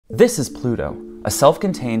This is Pluto, a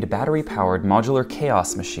self-contained battery-powered modular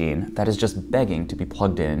chaos machine that is just begging to be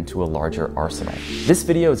plugged into a larger arsenal. This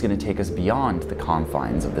video is going to take us beyond the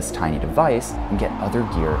confines of this tiny device and get other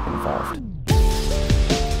gear involved.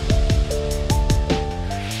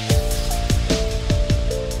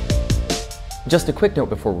 Just a quick note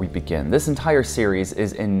before we begin, this entire series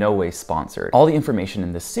is in no way sponsored. All the information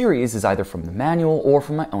in this series is either from the manual or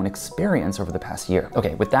from my own experience over the past year.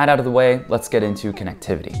 Okay, with that out of the way, let's get into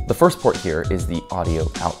connectivity. The first port here is the audio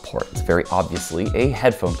out port. It's very obviously a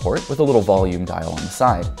headphone port with a little volume dial on the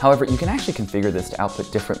side. However, you can actually configure this to output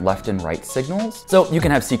different left and right signals. So you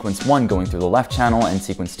can have sequence 1 going through the left channel and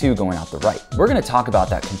sequence 2 going out the right. We're going to talk about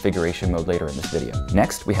that configuration mode later in this video.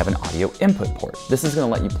 Next, we have an audio input port. This is going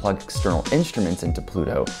to let you plug external instruments into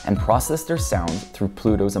Pluto and process their sounds through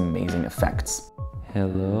Pluto's amazing effects.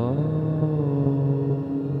 Hello.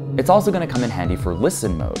 It's also going to come in handy for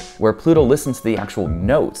listen mode, where Pluto listens to the actual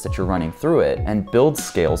notes that you're running through it and builds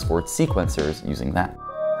scales for its sequencers using that.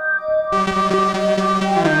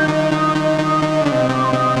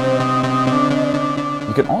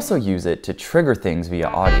 You can also use it to trigger things via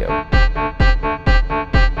audio.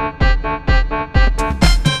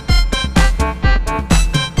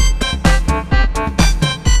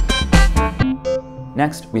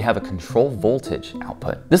 Next, we have a control voltage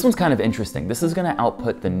output. This one's kind of interesting. This is going to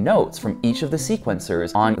output the notes from each of the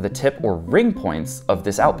sequencers on the tip or ring points of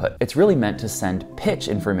this output. It's really meant to send pitch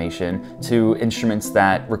information to instruments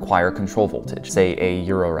that require control voltage, say a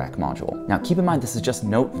Eurorack module. Now keep in mind this is just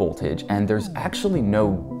note voltage and there's actually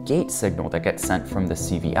no gate signal that gets sent from the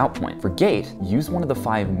CV out point. For gate, use one of the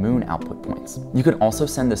 5 moon output points. You can also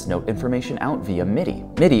send this note information out via MIDI.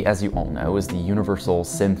 MIDI, as you all know, is the universal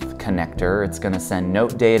synth connector. It's going to send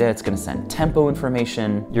note data, it's going to send tempo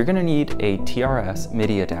information. You're going to need a TRS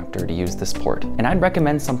MIDI adapter to use this port. And I'd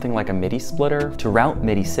recommend something like a MIDI splitter to route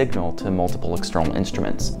MIDI signal to multiple external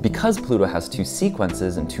instruments. Because Pluto has 2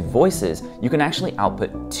 sequences and 2 voices, you can actually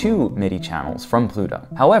output 2 MIDI channels from Pluto.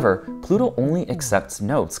 However, Pluto only accepts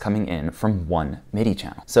notes coming in from 1 MIDI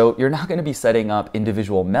channel. So you're not going to be setting up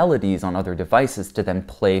individual melodies on other devices to then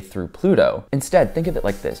play through Pluto. Instead, think of it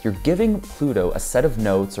like this. You're giving Pluto a set of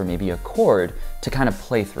notes or maybe a chord to kind of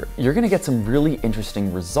play through. You're going to get some really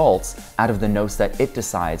interesting results out of the notes that it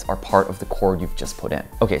decides are part of the chord you've just put in.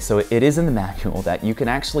 Okay, so it is in the manual that you can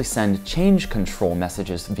actually send change control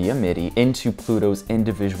messages via MIDI into Pluto's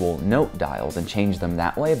individual note dials and change them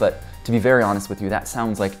that way, but to be very honest with you, that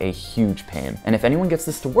sounds like a huge pain. And if anyone gets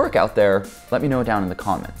this to work out there, let me know down in the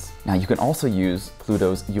comments. Now you can also use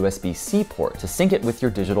Pluto's USB-C port to sync it with your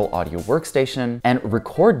digital audio workstation and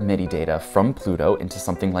record MIDI data from Pluto into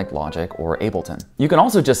something like Logic or Ableton. You can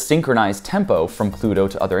also just synchronize tempo from Pluto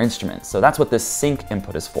to other instruments, so that's what this sync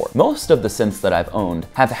input is for. Most of the synths that I've owned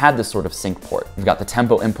have had this sort of sync port. You've got the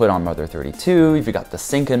tempo input on Mother 32, you've got the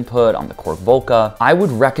sync input on the Korg Volca. I would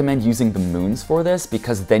recommend using the Moons for this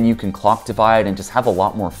because then you can clock divide and just have a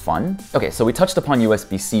lot more fun. Okay, so we touched upon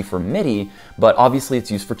USB-C for MIDI, but obviously it's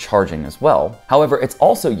used for charging as well. However, it's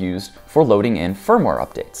also used for loading in firmware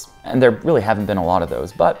updates. And there really haven't been a lot of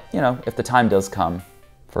those, but you know, if the time does come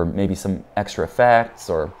for maybe some extra effects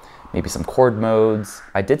or maybe some chord modes.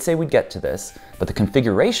 I did say we'd get to this, but the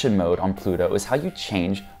configuration mode on Pluto is how you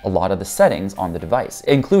change a lot of the settings on the device,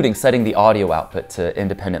 including setting the audio output to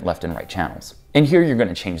independent left and right channels. In here, you're going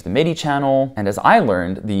to change the MIDI channel, and as I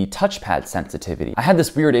learned, the touchpad sensitivity. I had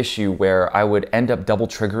this weird issue where I would end up double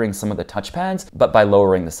triggering some of the touchpads, but by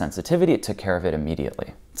lowering the sensitivity, it took care of it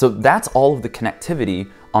immediately. So that's all of the connectivity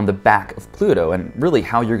on the back of Pluto and really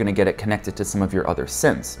how you're going to get it connected to some of your other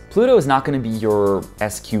synths. Pluto is not going to be your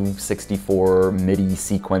SQ64 MIDI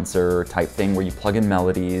sequencer type thing where you plug in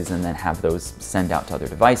melodies and then have those send out to other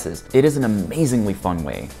devices. It is an amazingly fun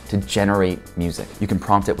way to generate music. You can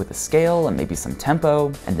prompt it with a scale and maybe some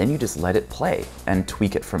tempo, and then you just let it play and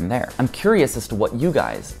tweak it from there. I'm curious as to what you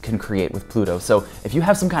guys can create with Pluto, so if you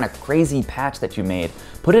have some kind of crazy patch that you made,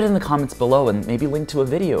 put it in the comments below and maybe link to a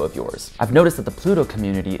video of yours. I've noticed that the Pluto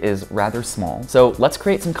community is rather small, so let's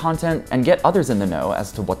create some content and get others in the know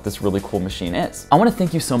as to what this really cool machine is. I want to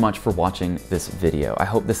thank you so much for watching this video. I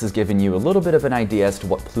hope this has given you a little bit of an idea as to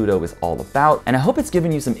what Pluto is all about, and I hope it's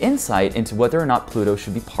given you some insight into whether or not Pluto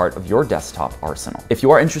should be part of your desktop arsenal. If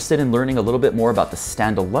you are interested in learning a little bit more about the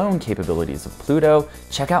standalone capabilities of Pluto,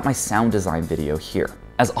 check out my sound design video here.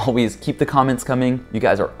 As always, keep the comments coming. You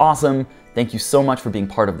guys are awesome. Thank you so much for being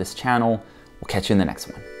part of this channel. We'll catch you in the next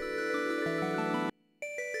one.